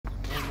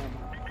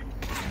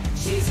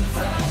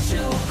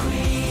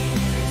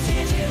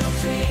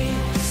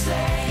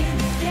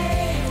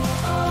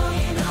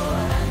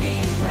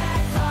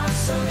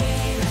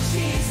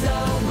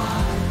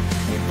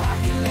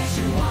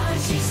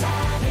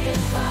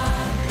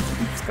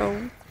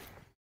go.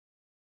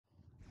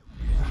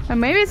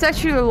 Maybe it's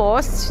actually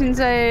lost since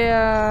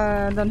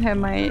I don't have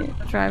my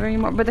drive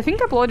anymore. But I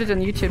think I uploaded it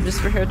on YouTube just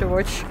for her to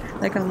watch,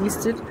 like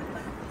unlisted.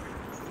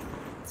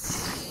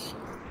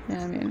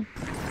 Yeah, I mean,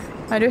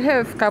 I do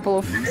have a couple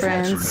of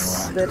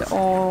friends that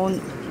own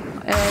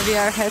a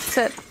VR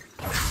headset,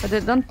 but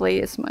they don't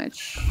play as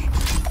much.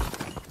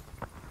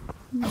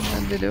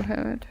 But they do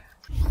have it.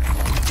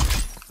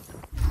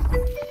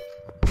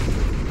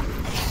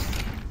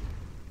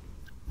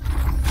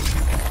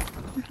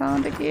 I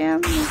found the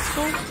game. Let's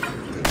go.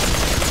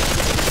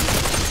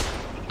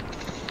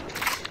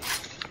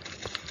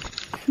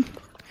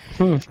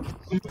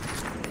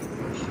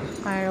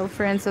 My real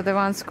friends are the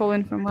ones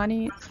calling for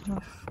money. Oh.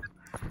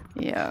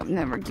 Yeah, I've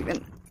never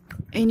given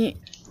any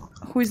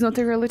who is not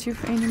a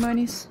relative any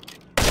monies.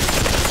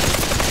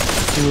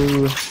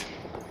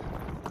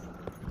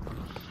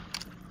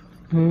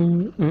 I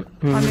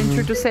mean,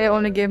 true to say, I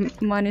only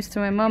gave monies to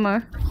my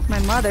mother,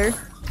 whatever.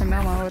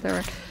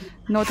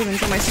 Not even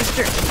to my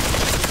sister.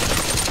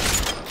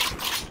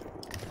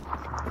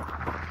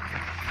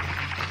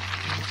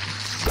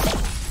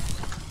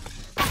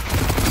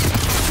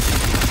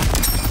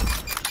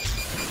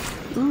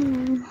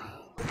 Ooh.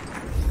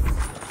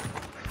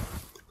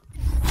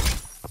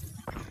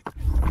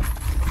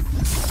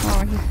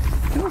 Oh,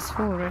 he was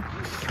full, right?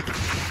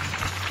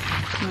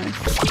 Nice.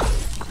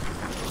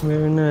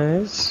 Very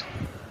nice.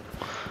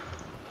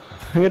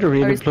 I gotta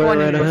redeploy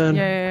right ahead.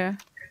 Yeah.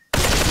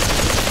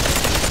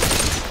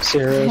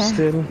 0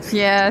 still.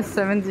 Yeah,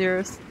 7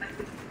 zeros.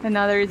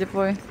 Another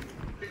redeploy.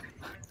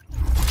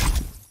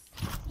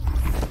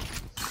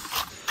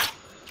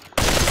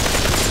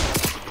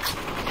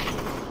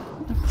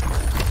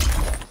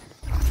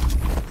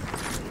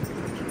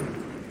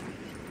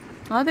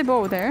 Are they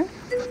both there?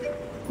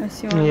 I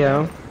see one.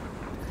 Yeah.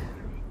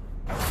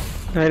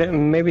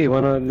 Maybe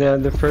one of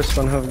the first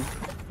one have.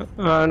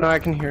 No, I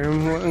can hear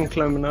him. I'm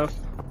climbing up.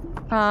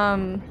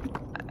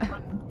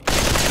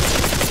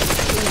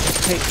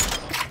 Hey.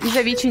 Is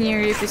Avicii near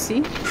your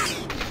PC?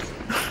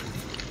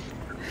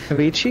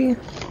 Avicii?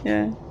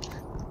 Yeah.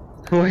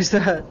 Why is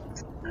that?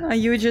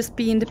 You just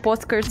pinned the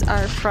postcards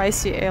are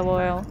pricey,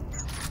 lol.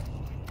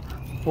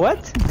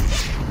 What?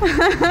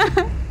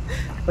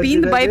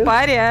 Pinned by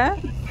Paria.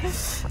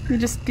 You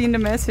just pinned a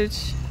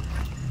message.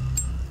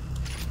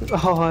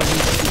 Oh,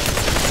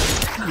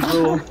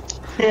 bro.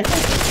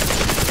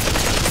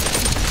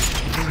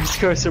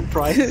 You're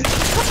surprised.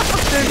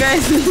 Two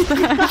guys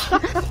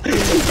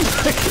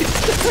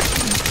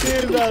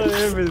Get out of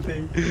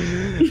everything.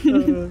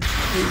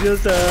 It's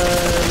just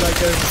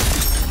like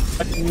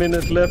a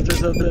minute left or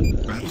something.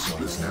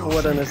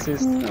 What an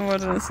assist.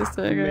 What an assist,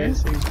 I agree.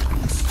 Amazing.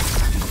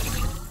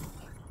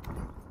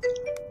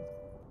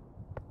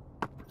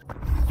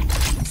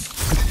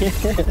 Yeah.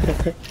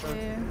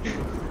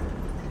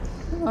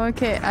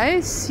 Okay, I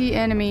see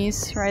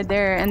enemies right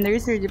there, and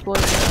there's their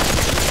deployment.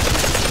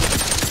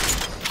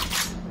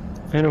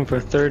 Hit him for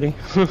 30.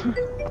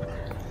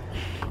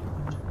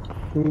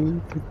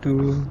 You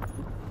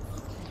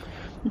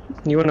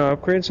want to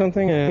upgrade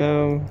something? I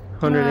have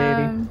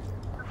 180.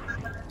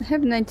 I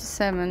have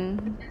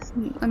 97.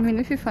 I mean,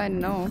 if you find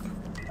no.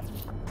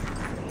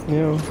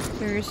 Yeah.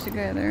 There is a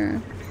guy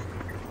there.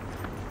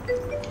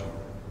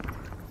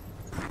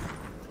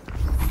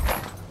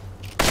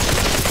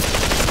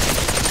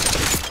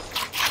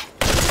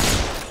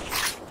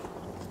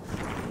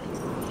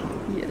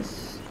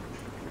 Yes.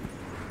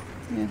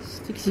 Yes,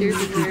 sticks here is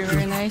very,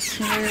 very nice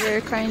and very,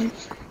 very kind.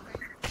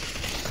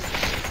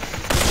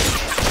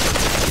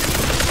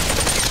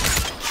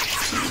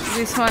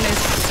 This one is...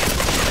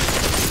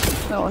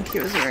 Oh, he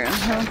was very on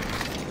hill.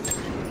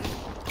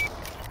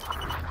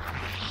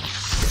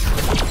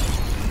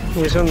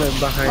 He's on the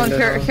behind.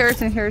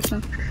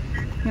 Harrison.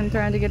 I'm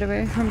trying to get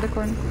away from the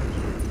corner.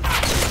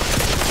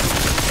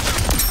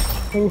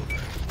 Oh.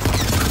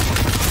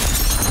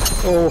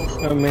 Oh,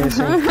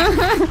 amazing.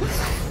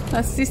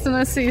 Assist on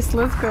assist,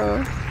 let's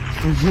go.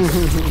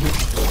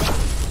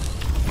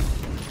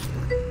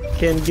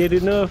 Can't get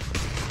enough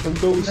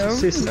of those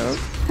assists. No.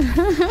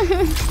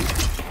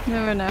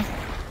 Never know.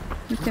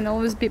 You can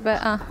always be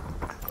better.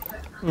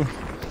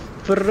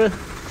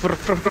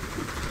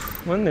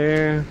 One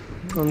there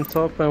on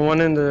top and one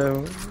in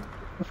the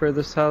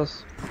furthest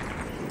house.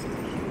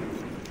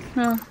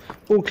 Huh.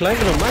 Oh,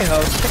 climbing on my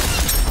house.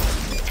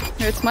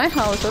 It's my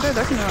house, what are you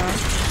talking about?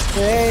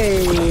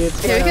 Hey,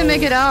 it's Yeah, we can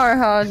make it our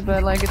house,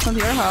 but like it's not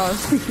your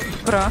house.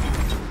 Bro.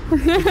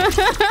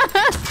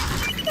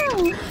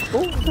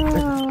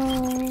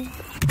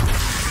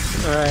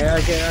 Alright,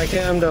 I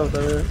can't, I'm down with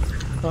it.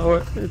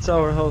 It's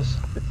our house.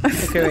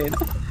 Okay, wait.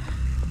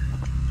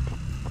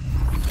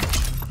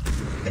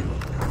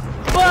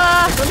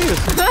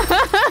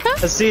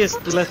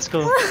 Assist, let's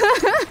go.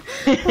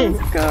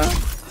 Let's go.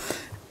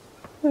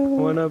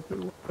 One up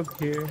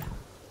here.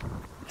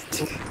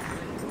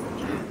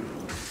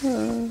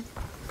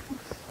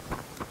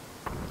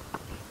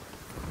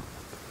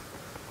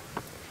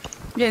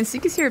 Yeah, and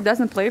Seeky Syrup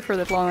doesn't play for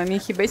that long. I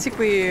mean, he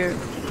basically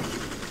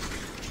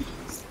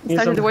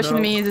started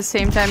watching me at the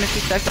same time as he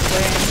started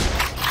playing.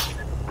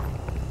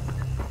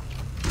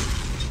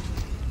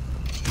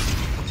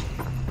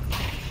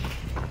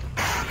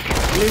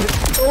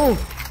 Oh!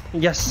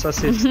 Yes,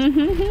 assist. Just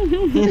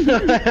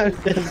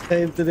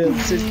into the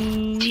assist.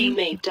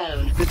 Teammate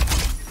down.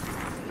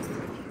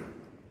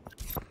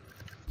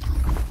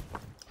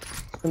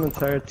 An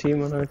entire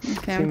team on our team.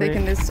 Okay, I'm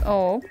taking this.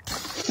 Oh,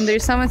 and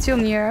there's someone still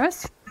near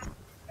us.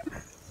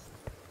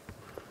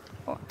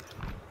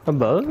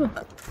 Above?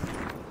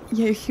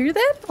 Yeah, you hear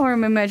that? Or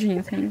am I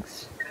imagining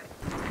things?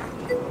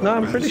 No,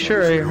 I'm pretty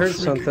sure I heard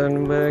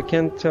something, but I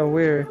can't tell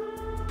where.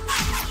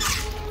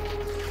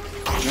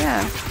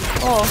 Yeah.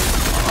 Oh,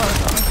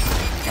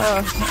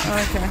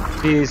 okay.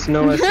 Jeez,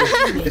 no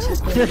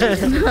assist.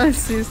 No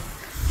assist.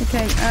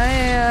 Okay,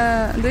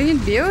 do you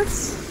need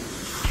builds?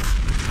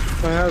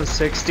 I have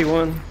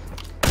 61.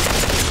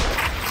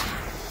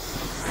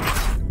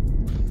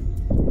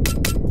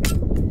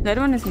 That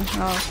one is in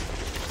health.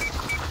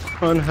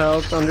 On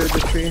health under the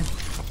tree.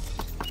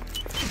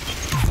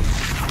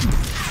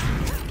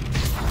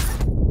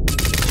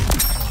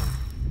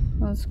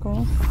 That's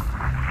cool.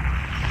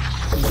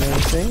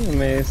 Amazing,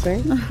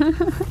 amazing.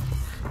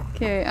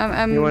 Okay,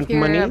 I'm You want here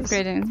monies?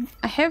 upgrading.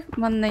 I have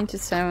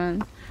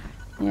 197.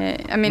 Yeah,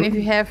 I mean if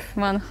you have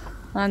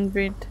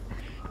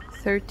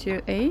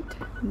 138,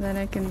 then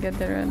I can get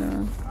the red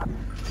one.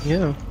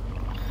 Yeah.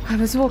 I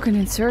was walking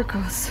in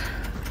circles.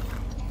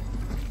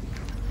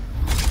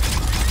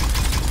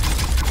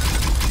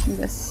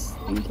 Yes,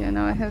 thank you.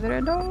 Now I have the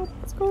red dot.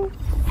 Let's go.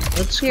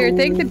 That's Here, cool.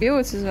 take the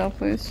bullets as well,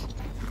 please.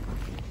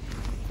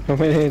 How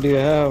many do you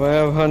have? I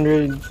have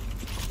 100.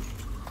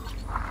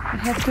 I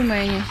have too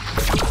many.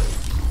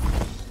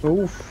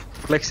 Oof.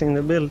 Flexing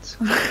the builds.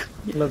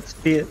 Let's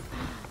see it.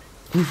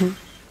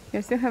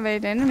 I still have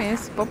 8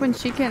 enemies. Poppin'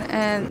 chicken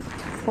and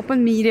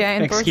poppin' media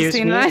and Excuse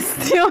porcine. me? I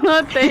still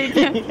not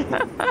taking.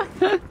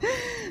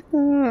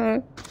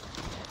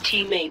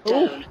 Teammate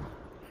down.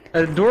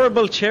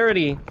 Adorable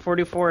charity.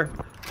 44.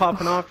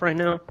 Popping off right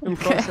now. In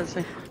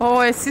processing. Oh,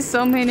 I see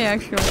so many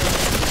actually.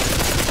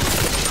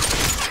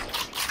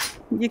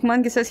 Geek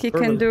Monkey says he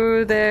can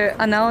do the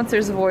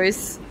announcer's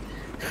voice.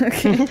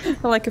 Okay,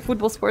 like a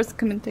football sports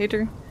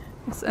commentator.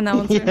 It's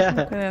announcer. Yeah.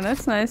 Okay,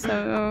 that's nice.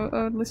 I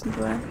would listen to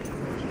that.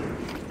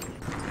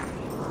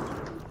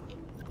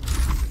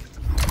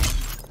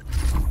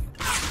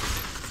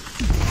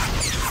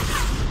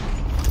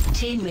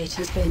 Teammate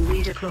has been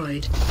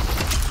redeployed.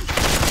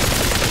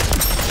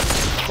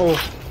 Oh,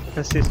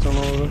 assist on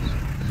all of those.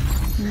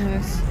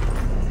 Nice.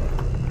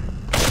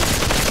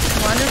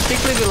 One is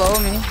strictly below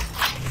me.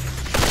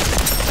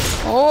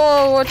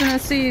 Oh, what an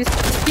assist!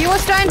 He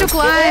was trying to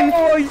climb.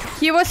 Oh,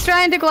 He was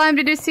trying to climb.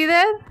 Did you see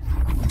that?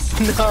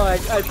 no, I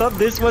thought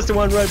this was the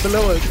one right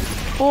below us.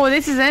 Oh,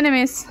 this is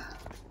enemies.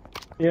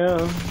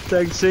 Yeah,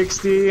 tag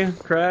 60,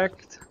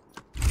 cracked.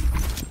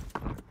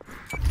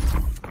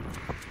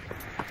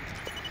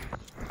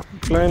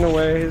 Flying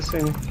away, he's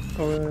in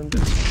over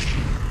this.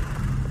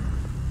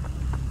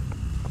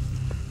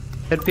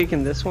 Head peek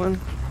in this one.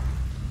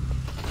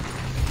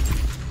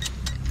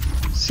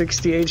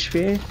 60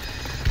 HP.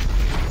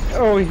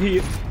 Oh,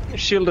 he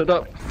shielded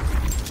up.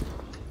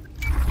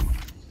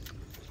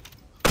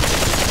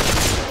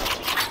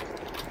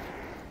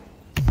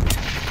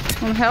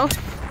 On health.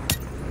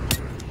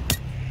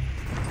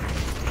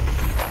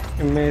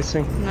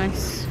 Amazing.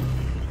 Nice.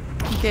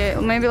 Okay,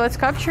 maybe let's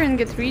capture and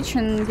get rich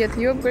and get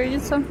you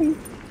upgraded something.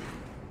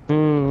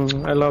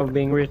 I love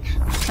being rich.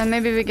 And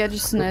maybe we get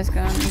just a nice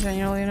gun in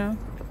general, you know?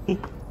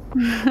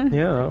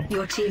 Yeah,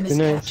 Your team is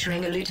Nice.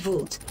 capturing a loot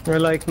vault. I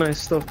like nice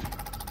stuff.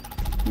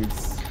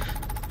 Yes.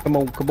 Come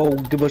on,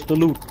 give us the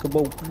loot. Come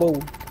on.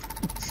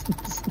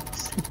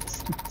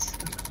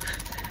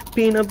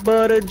 Peanut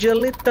butter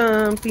jelly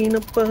time,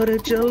 peanut butter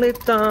jelly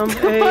time.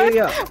 Hey,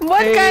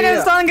 What hey, kind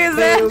of song is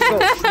there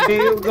that?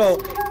 You go.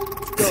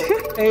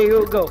 Hey,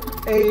 you go.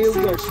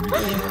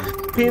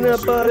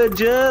 Peanut butter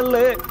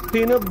jelly,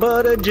 peanut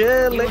butter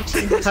jelly.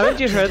 Haven't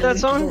you heard that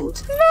song?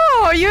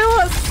 No, you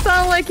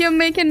sound like you're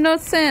making no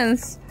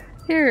sense.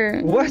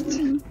 Here. What?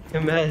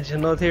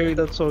 Imagine not hearing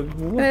that song.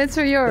 What? It's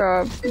for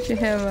Europe, if you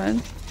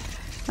haven't.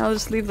 I'll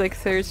just leave like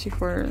 30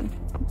 for,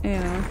 you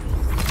know,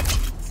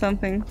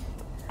 something.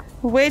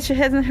 Wait, she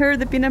hasn't heard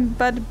the peanut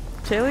butter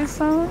jelly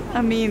song?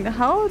 I mean,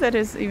 how that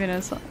is even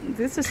a song?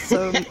 This is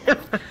so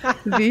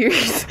weird.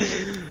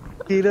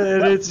 You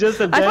know, it's just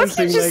a I thought you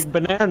dancing just like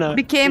banana.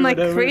 Became like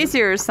Whatever.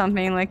 crazy or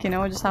something, like, you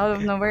know, just out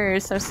of nowhere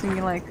start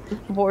singing like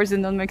words that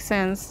don't make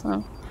sense.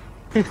 So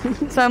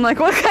I'm like,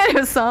 what kind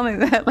of song is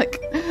that? Like,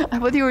 I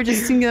thought you were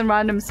just singing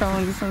random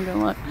songs or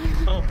something like,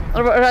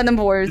 or random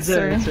words.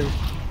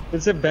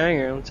 It's a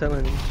banger, I'm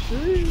telling you.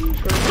 Two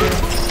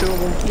of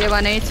them. Yeah,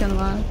 180 on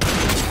one.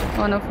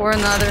 104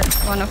 another,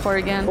 104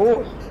 again.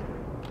 Oh!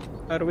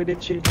 How do we did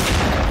cheat?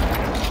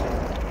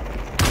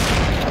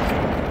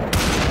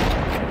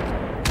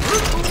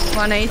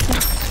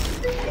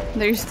 180.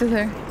 They're still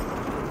there.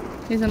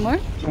 Is there more?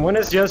 One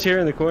is just here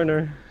in the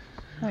corner.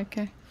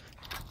 Okay.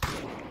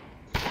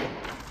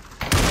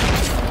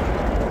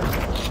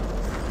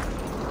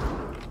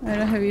 I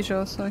don't have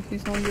visual, so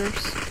he's all yours.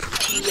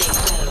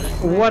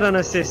 Teammate down. What an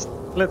assist!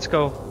 Let's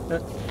go.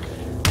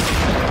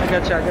 I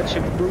got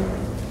you, bro.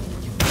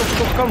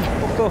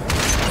 Go.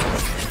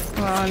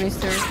 Wow, I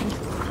missed everything.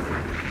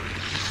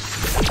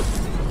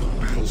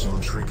 Battle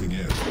zone shrinking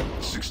in.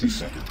 60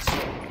 seconds.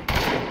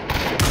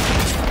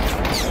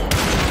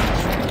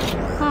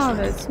 Oh,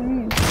 that's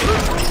me.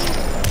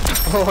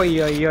 Oi.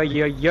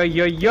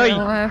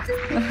 Left.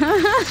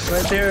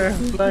 Right there,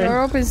 flying.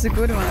 Europe is a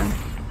good one.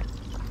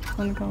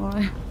 Not gonna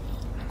lie.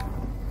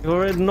 You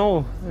already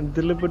know. I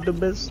delivered the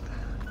best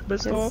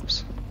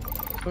ops.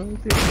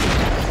 Right there.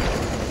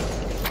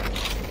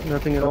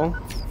 Nothing at all.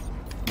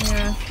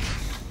 Yeah.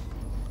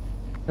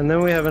 And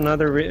then we have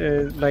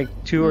another, like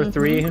 2 or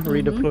 3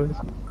 redeploys.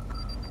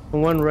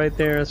 One right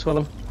there as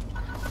well.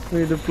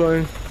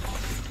 Redeploying.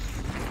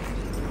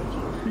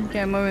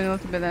 Okay, moving a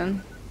little bit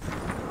then.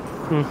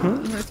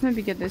 Let's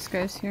maybe get these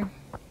guys here.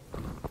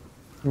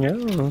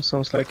 Yeah,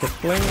 sounds like a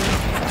plan.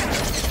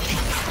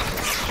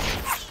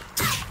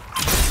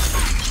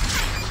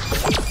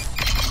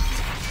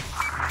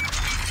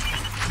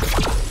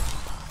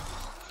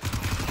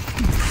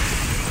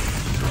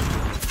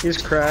 He's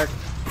cracked.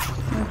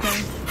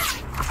 Okay.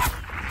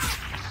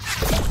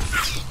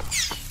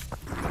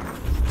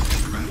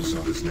 Battle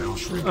zone is now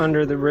shrinking.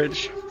 Under the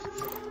bridge.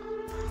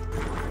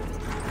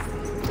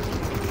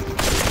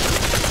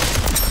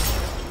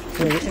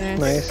 Okay,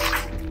 Nice.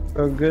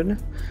 Oh, good.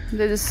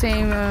 They're the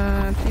same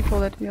people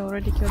that we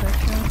already killed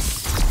actually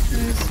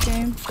in this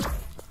game.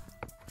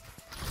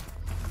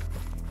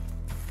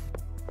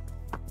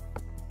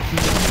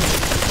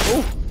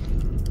 Oh!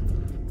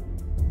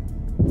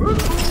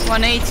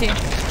 180.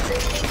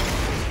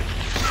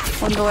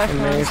 On the left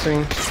hand.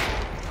 Amazing.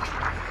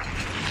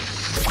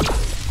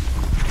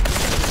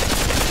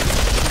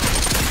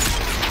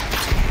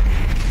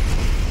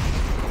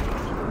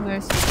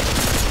 Nice.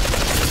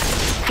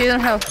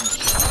 Didn't help.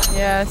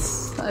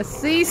 Yes.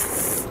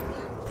 Assists.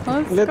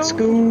 Let's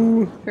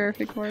go.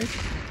 Perfect work.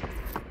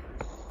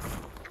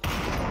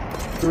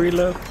 3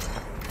 left.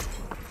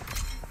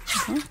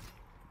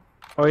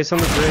 Oh, he's on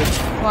the bridge.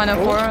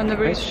 104 on the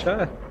bridge. Nice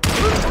shot.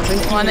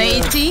 Thank you.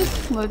 180.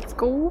 Let's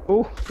go.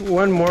 Oh,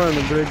 one more on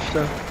the bridge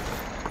though.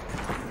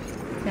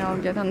 Yeah,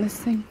 I'll get on this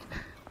thing.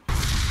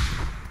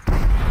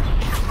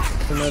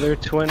 Another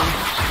 20.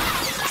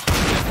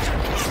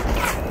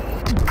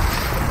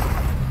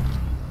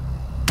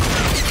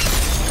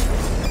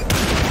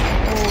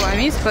 Oh, I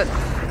missed, but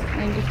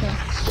I did that.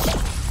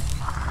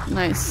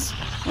 Nice.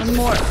 One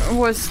more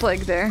was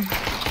like there.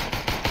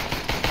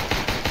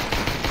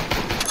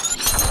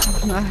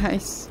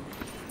 Nice.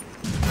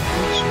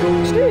 Let's go.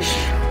 Sheesh.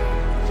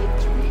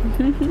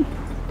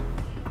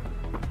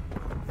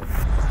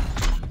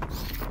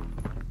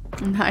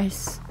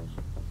 Nice.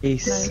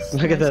 Ace. Nice.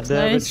 Look at that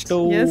damage. Nice.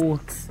 Oh. Yes.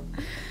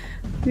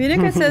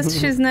 Vinica says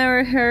she's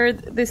never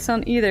heard this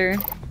song either.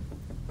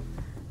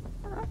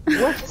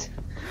 What?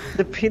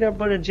 The peanut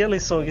butter jelly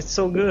song is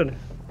so good.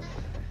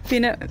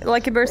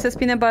 Lucky Bird says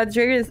peanut butter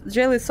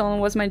jelly song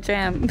was my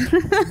jam.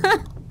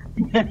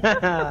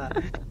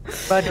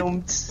 But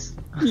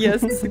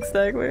Yes,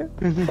 exactly.